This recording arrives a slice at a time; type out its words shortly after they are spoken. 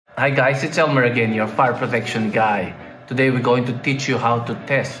Hi guys, it's Elmer again, your fire protection guy. Today we're going to teach you how to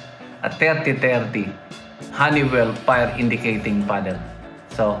test a 3030 Honeywell fire indicating panel.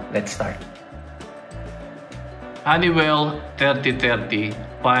 So let's start. Honeywell 3030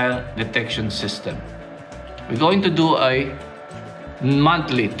 fire detection system. We're going to do a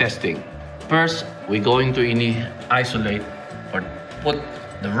monthly testing. First, we're going to isolate or put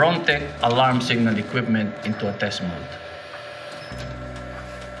the Rontech alarm signal equipment into a test mode.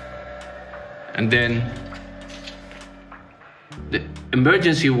 And then the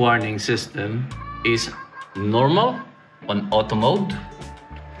emergency warning system is normal on auto mode.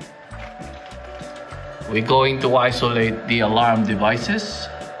 We're going to isolate the alarm devices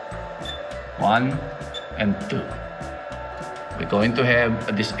 1 and 2. We're going to have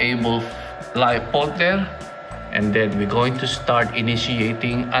a disabled live port there, and then we're going to start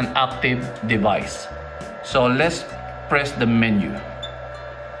initiating an active device. So let's press the menu.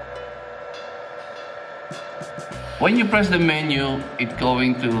 When you press the menu, it's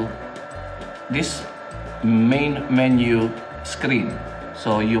going to this main menu screen.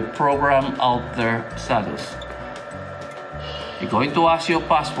 So you program alter status. You're going to ask your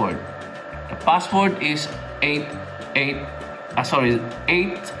password. The password is 8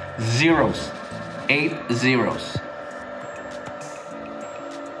 zeros. 8 zeros.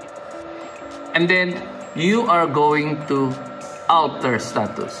 And then you are going to alter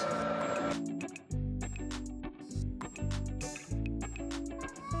status.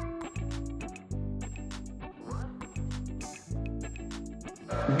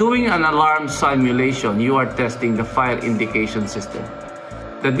 Doing an alarm simulation, you are testing the fire indication system.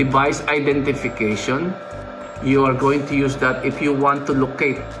 The device identification, you are going to use that if you want to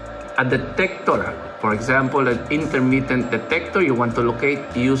locate a detector. For example, an intermittent detector, you want to locate,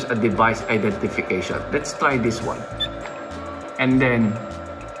 use a device identification. Let's try this one. And then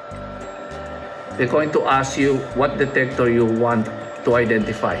they're going to ask you what detector you want to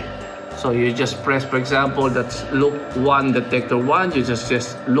identify. So you just press, for example, that's loop 1 detector 1, you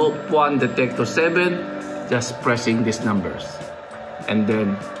just loop 1 detector 7, just pressing these numbers. And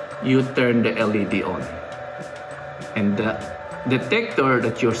then you turn the LED on. And the detector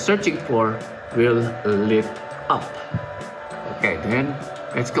that you're searching for will lit up. Okay, then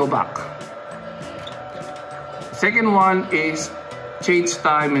let's go back. Second one is change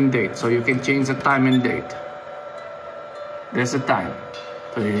time and date. So you can change the time and date. There's the time.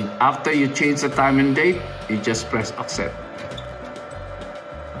 So after you change the time and date, you just press accept.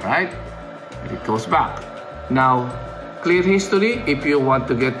 Alright? It goes back. Now, clear history. If you want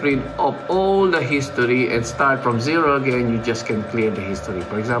to get rid of all the history and start from 0 again, you just can clear the history.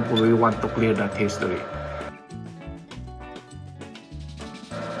 For example, we want to clear that history.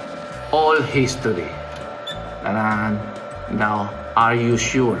 All history. And now, are you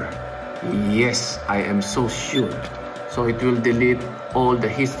sure? Yes, I am so sure. So it will delete all the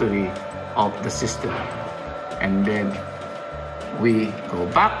history of the system. And then we go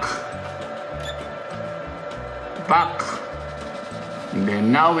back. And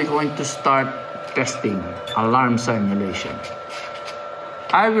then now we're going to start testing alarm simulation.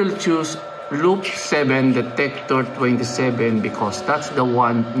 I will choose loop 7 detector 27 because that's the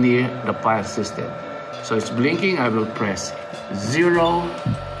one near the fire system. So it's blinking, I will press 0,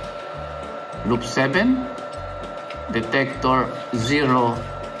 loop 7, detector 0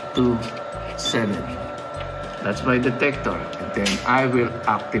 to 7. That's my detector. And then I will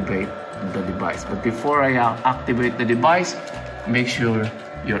activate the device. But before I activate the device, make sure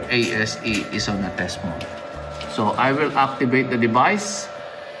your ASE is on a test mode. So I will activate the device,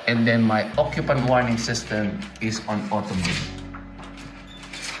 and then my occupant warning system is on auto mode.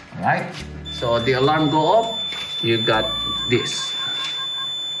 Alright, so the alarm go off, you got this.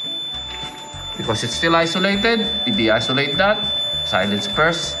 Because it's still isolated, we de-isolate that, silence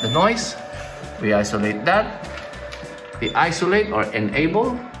first the noise, we isolate that, de-isolate or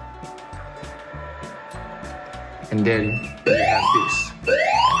enable, and then we have this.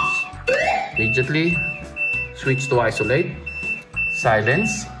 Immediately switch to isolate,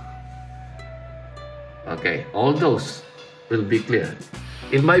 silence. Okay, all those will be clear.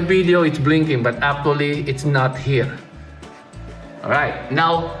 In my video it's blinking, but actually it's not here. Alright,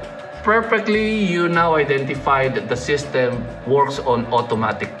 now perfectly you now identified that the system works on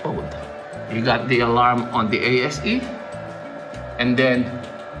automatic mode. You got the alarm on the ASE, and then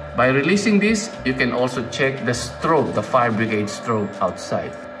by releasing this, you can also check the strobe, the fire brigade strobe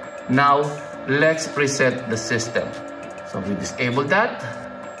outside. Now, let's reset the system. So we disable that,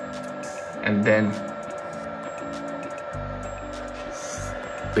 and then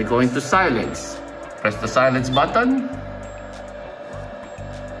we're going to silence. Press the silence button.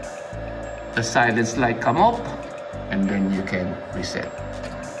 the silence light come up, and then you can reset.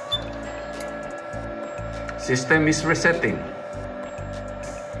 System is resetting.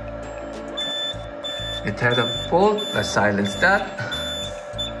 It had a fault. Let's silence that.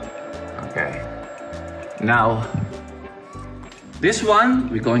 Okay. Now, this one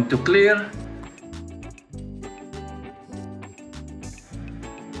we're going to clear.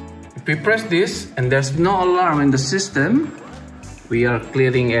 If we press this and there's no alarm in the system, we are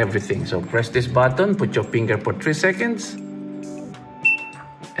clearing everything. So press this button, put your finger for 3 seconds,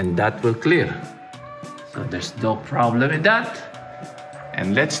 and that will clear. So there's no problem with that.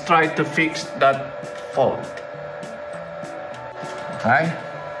 And let's try to fix that fault. Okay.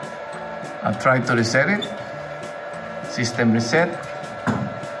 I'll try to reset it. System reset.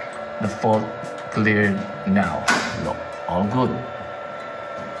 The fault cleared now. Look, all good.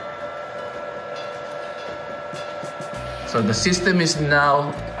 So the system is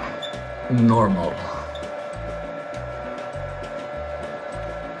now normal.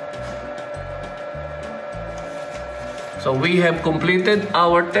 So we have completed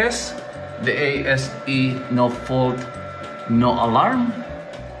our test. The ASE, no fault, no alarm.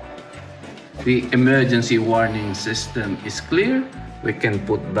 The emergency warning system is clear. We can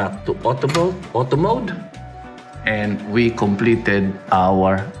put back to auto mode, and we completed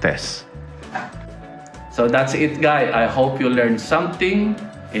our test. So that's it, guys. I hope you learned something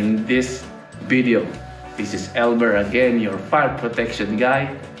in this video. This is Elber again, your fire protection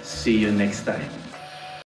guy. See you next time.